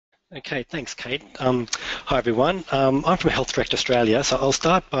Okay, thanks, Kate. Hi, everyone. I'm from Health Direct Australia, so I'll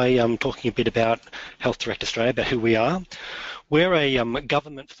start by talking a bit about Health Direct Australia, about who we are. We're a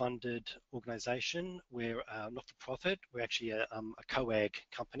government-funded organisation. We're not-for-profit. We're actually a co-ag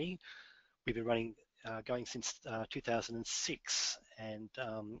company. We've been going since 2006, and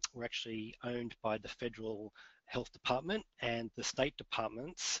we're actually owned by the Federal Health Department and the state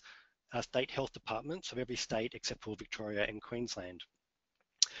departments, state health departments of every state except for Victoria and Queensland.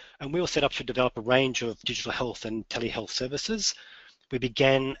 And we were set up to develop a range of digital health and telehealth services. We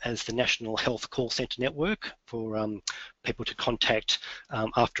began as the National Health Call Centre Network for people to contact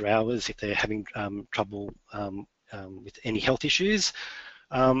after hours if they're having trouble with any health issues.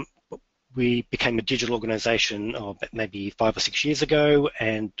 We became a digital organisation maybe 5 or 6 years ago,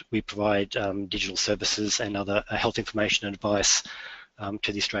 and we provide digital services and other health information and advice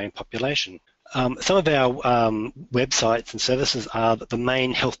to the Australian population. Some of our websites and services are the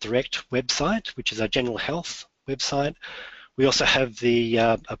main Health Direct website, which is our general health website. We also have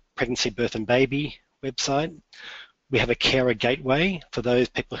the pregnancy, birth and baby website. We have a carer gateway for those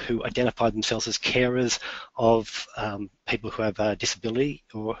people who identify themselves as carers of people who have a disability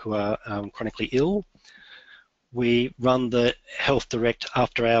or who are chronically ill. We run the Health Direct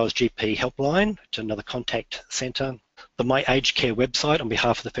After Hours GP helpline, which is another contact centre. The My Aged Care website on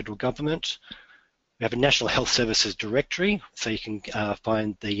behalf of the federal government. We have a National Health Services directory, so you can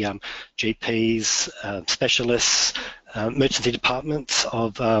find the GPs, specialists, emergency departments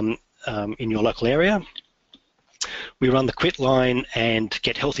in your local area. We run the Quit line and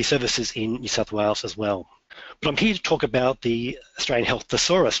Get Healthy services in New South Wales as well. But I'm here to talk about the Australian Health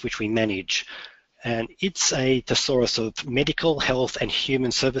Thesaurus, which we manage. And it's a thesaurus of medical, health and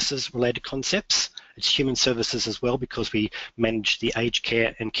human services related concepts. It's human services as well because we manage the aged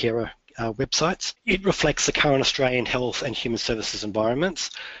care and carer websites. It reflects the current Australian health and human services environments.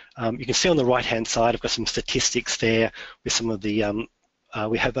 You can see on the right-hand side, I've got some statistics there with some of the,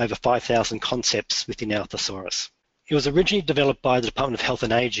 we have over 5,000 concepts within our thesaurus. It was originally developed by the Department of Health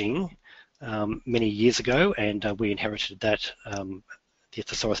and Ageing many years ago, and we inherited that the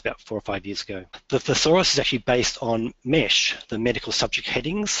thesaurus about 4 or 5 years ago. The thesaurus is actually based on MESH, the medical subject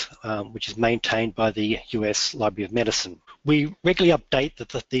headings, which is maintained by the US Library of Medicine. We regularly update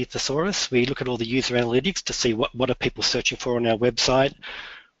the thesaurus. We look at all the user analytics to see what are people searching for on our website.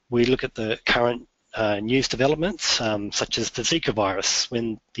 We look at the current news developments, such as the Zika virus.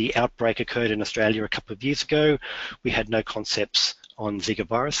 When the outbreak occurred in Australia a couple of years ago, we had no concepts on Zika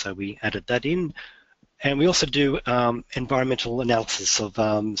virus, so we added that in. And we also do environmental analysis of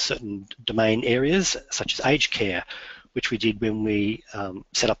certain domain areas, such as aged care, which we did when we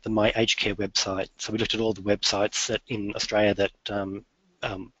set up the My Aged Care website. So we looked at all the websites that in Australia that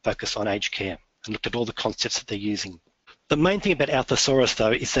focus on aged care and looked at all the concepts that they're using. The main thing about our thesaurus,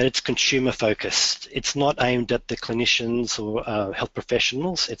 though, is that it's consumer focused. It's not aimed at the clinicians or health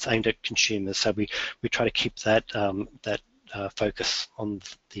professionals. It's aimed at consumers. So we try to keep that focus on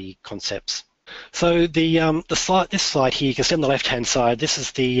the concepts. So this slide here, you can see on the left-hand side, this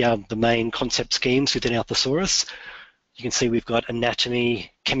is the main concept schemes within our thesaurus. You can see we've got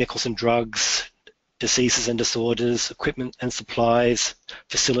anatomy, chemicals and drugs, diseases and disorders, equipment and supplies,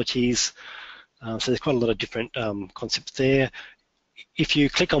 facilities. So there's quite a lot of different concepts there. If you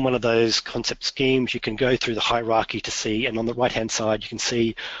click on one of those concept schemes, you can go through the hierarchy to see, and on the right-hand side, you can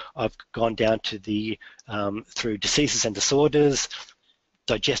see I've gone down to the through diseases and disorders,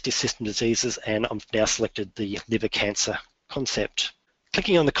 digestive system diseases, and I've now selected the liver cancer concept.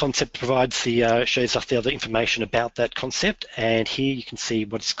 Clicking on the concept provides shows us the other information about that concept, and here you can see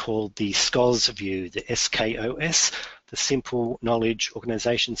what's called the SKOS view, the SKOS, the Simple Knowledge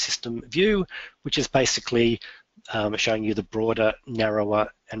Organisation System view, which is basically showing you the broader, narrower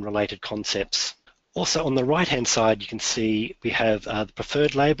and related concepts. Also on the right-hand side, you can see we have the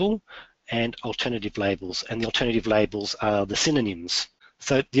preferred label and alternative labels, and the alternative labels are the synonyms.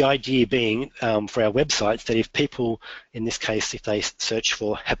 So the idea being for our websites that if people, in this case, if they search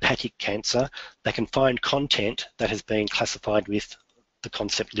for hepatic cancer, they can find content that has been classified with the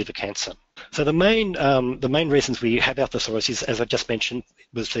concept liver cancer. So the main reasons we have our thesaurus is, as I just mentioned,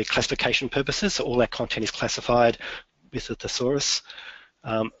 was the classification purposes. So all our content is classified with the thesaurus.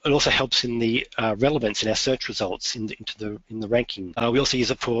 It also helps in the relevance in our search results in the ranking. We also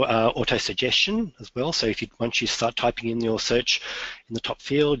use it for auto-suggestion as well. So once you start typing in your search in the top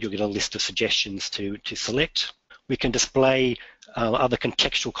field, you'll get a list of suggestions to select. We can display other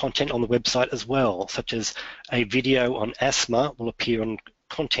contextual content on the website as well, such as a video on asthma will appear on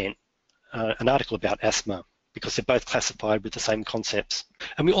content, an article about asthma, because they're both classified with the same concepts.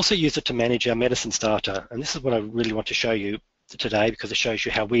 And we also use it to manage our medicines data. And this is what I really want to show you. today because it shows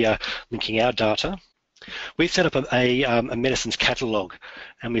you how we are linking our data. We've set up a medicines catalogue,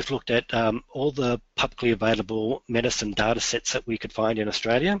 and we've looked at all the publicly available medicine data sets that we could find in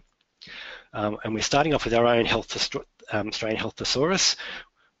Australia. And we're starting off with our own Australian Health Thesaurus,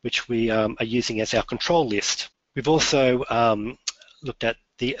 which we are using as our control list. We've also looked at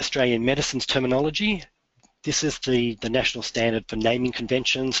the Australian medicines terminology. This is the national standard for naming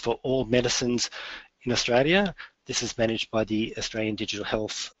conventions for all medicines in Australia. This is managed by the Australian Digital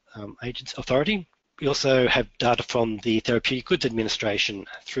Health Authority. We also have data from the Therapeutic Goods Administration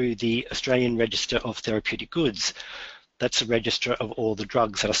through the Australian Register of Therapeutic Goods. That's a register of all the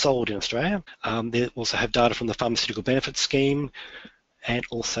drugs that are sold in Australia. They also have data from the Pharmaceutical Benefits Scheme, and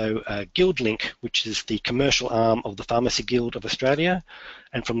also GuildLink, which is the commercial arm of the Pharmacy Guild of Australia.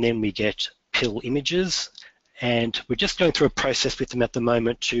 And from them we get pill images. And we're just going through a process with them at the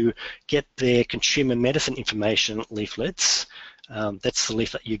moment to get their consumer medicine information leaflets. That's the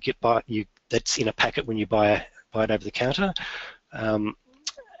leaflet you get that's in a packet when you buy it over the counter.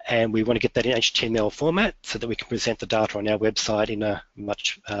 And we want to get that in HTML format so that we can present the data on our website in a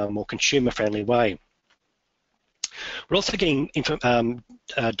much more consumer-friendly way. We're also getting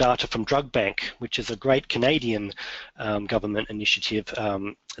data from Drug Bank, which is a great Canadian government initiative.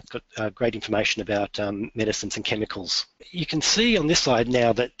 It's got great information about medicines and chemicals. You can see on this slide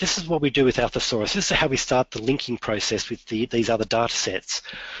now that this is what we do with our thesaurus. This is how we start the linking process with these other data sets.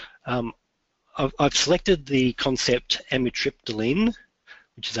 I've selected the concept amitriptyline,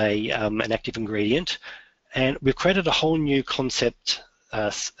 which is an active ingredient, and we've created a whole new concept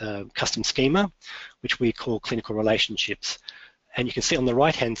custom schema, which we call clinical relationships. And you can see on the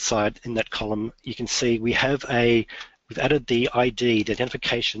right-hand side in that column, you can see we've added the ID, the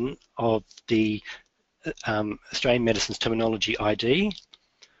identification of the Australian Medicines Terminology ID.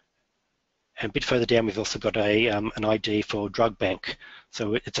 And a bit further down, we've also got an ID for Drug Bank.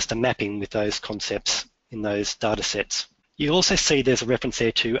 So it's just a mapping with those concepts in those data sets. You also see there's a reference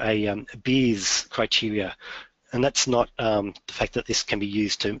there to a beers criteria. And that's not the fact that this can be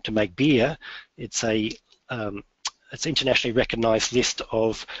used to make beer. It's it's an internationally recognised list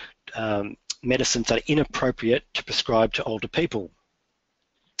of medicines that are inappropriate to prescribe to older people.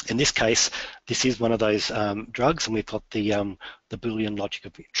 In this case, this is one of those drugs, and we've got the Boolean logic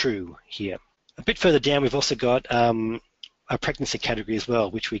of true here. A bit further down, we've also got a pregnancy category as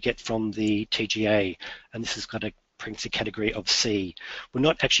well, which we get from the TGA, and this has got a pregnancy category of C. We're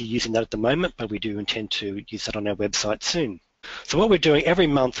not actually using that at the moment, but we do intend to use that on our website soon. So what we're doing every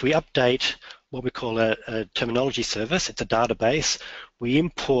month, we update what we call a terminology service. It's a database. We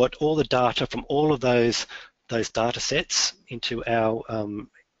import all the data from all of those data sets into our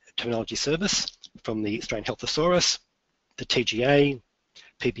terminology service from the Australian Health Thesaurus, the TGA,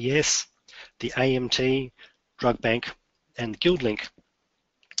 PBS, the AMT, Drug Bank, and GuildLink.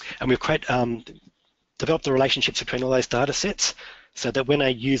 And we've developed the relationships between all those data sets so that when a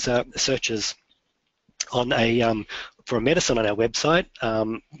user searches on for a medicine on our website,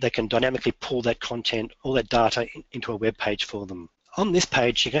 they can dynamically pull that content, all that data into a web page for them. On this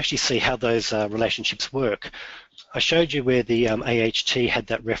page, you can actually see how those relationships work. I showed you where the AHT had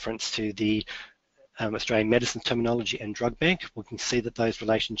that reference to the Australian Medicines Terminology and Drug Bank. We can see that those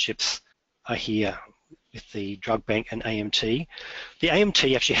relationships are here with the Drug Bank and AMT. The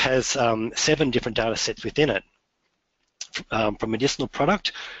AMT actually has 7 different data sets within it. From medicinal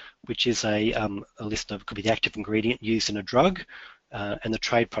product, which is a list of, could be the active ingredient used in a drug, and the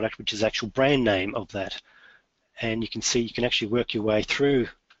trade product, which is the actual brand name of that. And you can see you can actually work your way through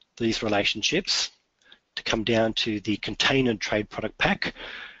these relationships to come down to the container trade product pack,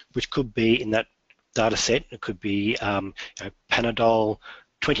 which could be in that data set. It could be Panadol,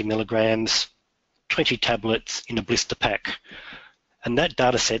 20 milligrams, 20 tablets in a blister pack. And that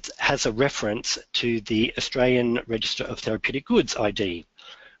data set has a reference to the Australian Register of Therapeutic Goods ID,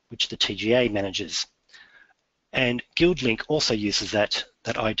 which the TGA manages. And GuildLink also uses that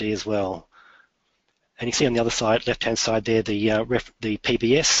ID as well. And you see on the other side, left-hand side there, the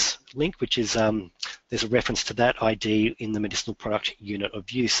PBS link, which is there's a reference to that ID in the medicinal product unit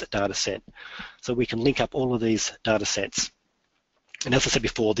of use data set. So we can link up all of these data sets. And as I said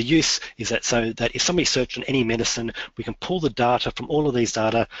before, the use is that so that if somebody searched on any medicine, we can pull the data from all of these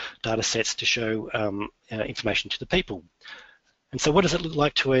data sets to show information to the people. And so what does it look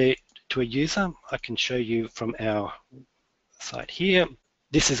like to a user? I can show you from our site here.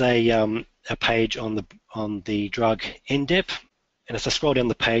 This is a page on the drug NDEP, and as I scroll down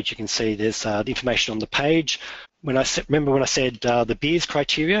the page, you can see there's the information on the page. Remember when I said the beers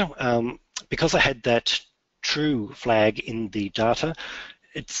criteria, because I had that true flag in the data,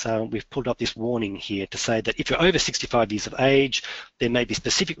 we've pulled up this warning here to say that if you're over 65 years of age, there may be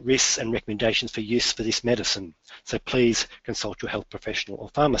specific risks and recommendations for use for this medicine. So please consult your health professional or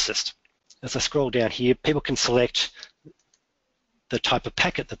pharmacist. As I scroll down here, people can select the type of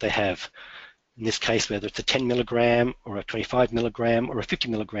packet that they have. In this case, whether it's a 10 milligram or a 25 milligram or a 50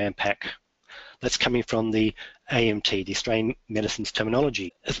 milligram pack. That's coming from the AMT, the Australian Medicines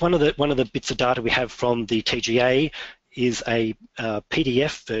Terminology. As one of the bits of data we have from the TGA is a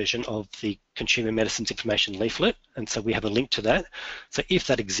PDF version of the Consumer Medicines Information Leaflet, and so we have a link to that. So if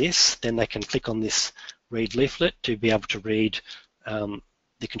that exists, then they can click on this Read Leaflet to be able to read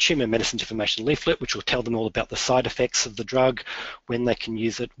the Consumer Medicines Information Leaflet, which will tell them all about the side effects of the drug, when they can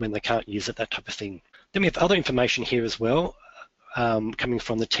use it, when they can't use it, that type of thing. Then we have other information here as well, coming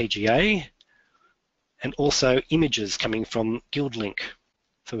from the TGA, and also images coming from GuildLink.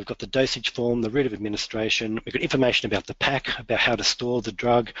 So we've got the dosage form, the route of administration, we've got information about the pack, about how to store the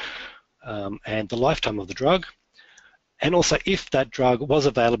drug, and the lifetime of the drug. And also if that drug was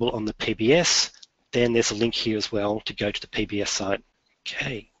available on the PBS, then there's a link here as well to go to the PBS site.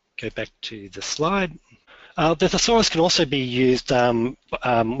 Okay, go back to the slide. The thesaurus can also be used, we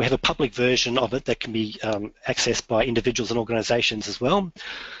have a public version of it that can be accessed by individuals and organisations as well.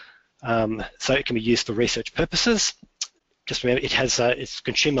 So it can be used for research purposes. Just remember, it has it's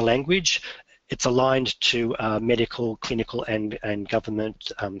consumer language. It's aligned to medical, clinical, and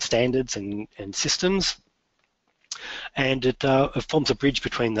government standards and systems, and it forms a bridge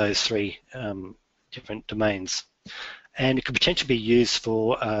between those three different domains. And it could potentially be used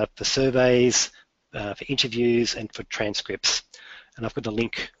for surveys, for interviews, and for transcripts. And I've got a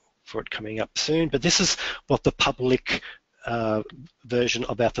link for it coming up soon. But this is what the public version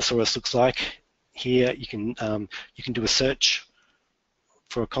of our thesaurus looks like. Here you can do a search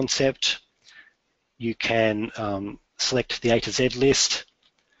for a concept. You can select the A to Z list,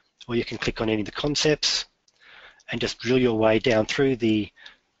 or you can click on any of the concepts and just drill your way down through the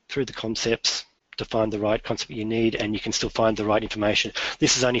concepts to find the right concept you need, and you can still find the right information.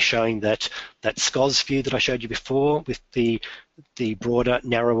 This is only showing that SCOS view that I showed you before with the broader,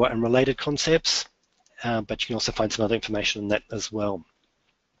 narrower, and related concepts. But you can also find some other information on that as well.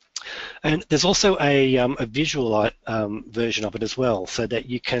 And there's also a visual version of it as well, so that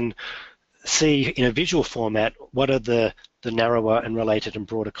you can see in a visual format what are the narrower and related and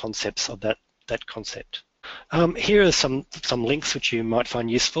broader concepts of that concept. Here are some links which you might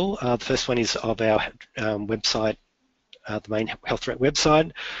find useful. The first one is of our website, the main Health Threat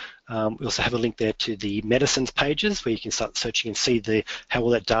website. We also have a link there to the medicines pages where you can start searching and see how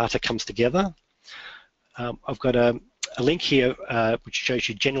all that data comes together. I've got a link here which shows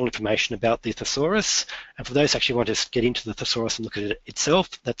you general information about the thesaurus, and for those who actually want to get into the thesaurus and look at it itself,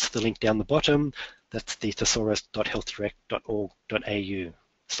 that's the link down the bottom. That's the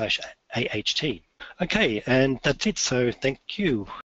thesaurus.healthdirect.org.au/AHT. Okay, and that's it, so thank you.